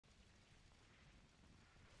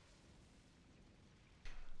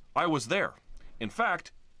I was there. In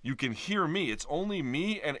fact, you can hear me. It's only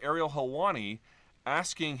me and Ariel Helwani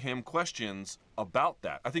asking him questions about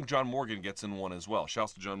that. I think John Morgan gets in one as well.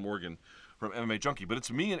 Shouts to John Morgan from MMA Junkie. But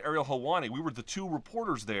it's me and Ariel Helwani. We were the two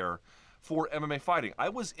reporters there for MMA Fighting. I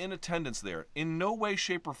was in attendance there. In no way,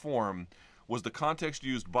 shape, or form was the context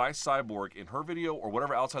used by Cyborg in her video or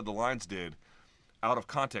whatever Outside the Lines did out of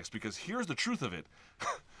context, because here's the truth of it.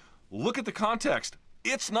 Look at the context.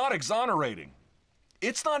 It's not exonerating.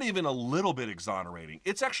 It's not even a little bit exonerating.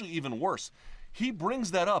 It's actually even worse. He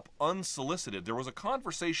brings that up unsolicited. There was a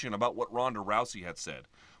conversation about what Ronda Rousey had said,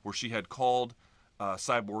 where she had called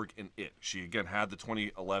Cyborg an it. She, again, had the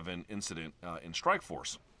 2011 incident in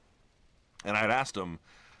Strikeforce. And I had asked him,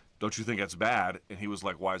 don't you think that's bad? And he was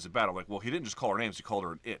like, why is it bad? I'm like, well, he didn't just call her names. He called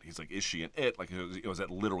her an it. He's like, is she an it? Like, was that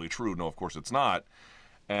literally true? No, of course it's not.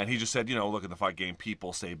 And he just said, you know, look, in the fight game,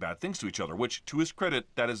 people say bad things to each other, which, to his credit,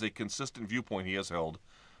 that is a consistent viewpoint he has held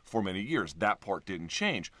for many years. That part didn't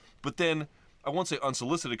change. But then, I won't say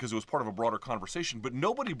unsolicited because it was part of a broader conversation, but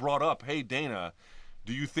nobody brought up, hey, Dana,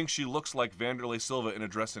 do you think she looks like Vanderlei Silva in a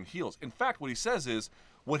dress and heels? In fact, what he says is,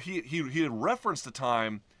 what he had referenced the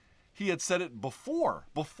time, he had said it before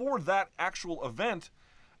that actual event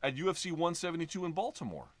at UFC 172 in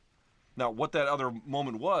Baltimore. Now, what that other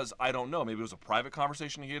moment was, I don't know. Maybe it was a private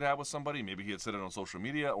conversation he had had with somebody. Maybe he had said it on social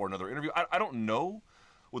media or another interview. I don't know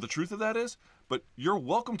what the truth of that is, but you're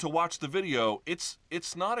welcome to watch the video. It's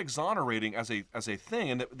not exonerating as a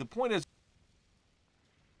thing. And the point is,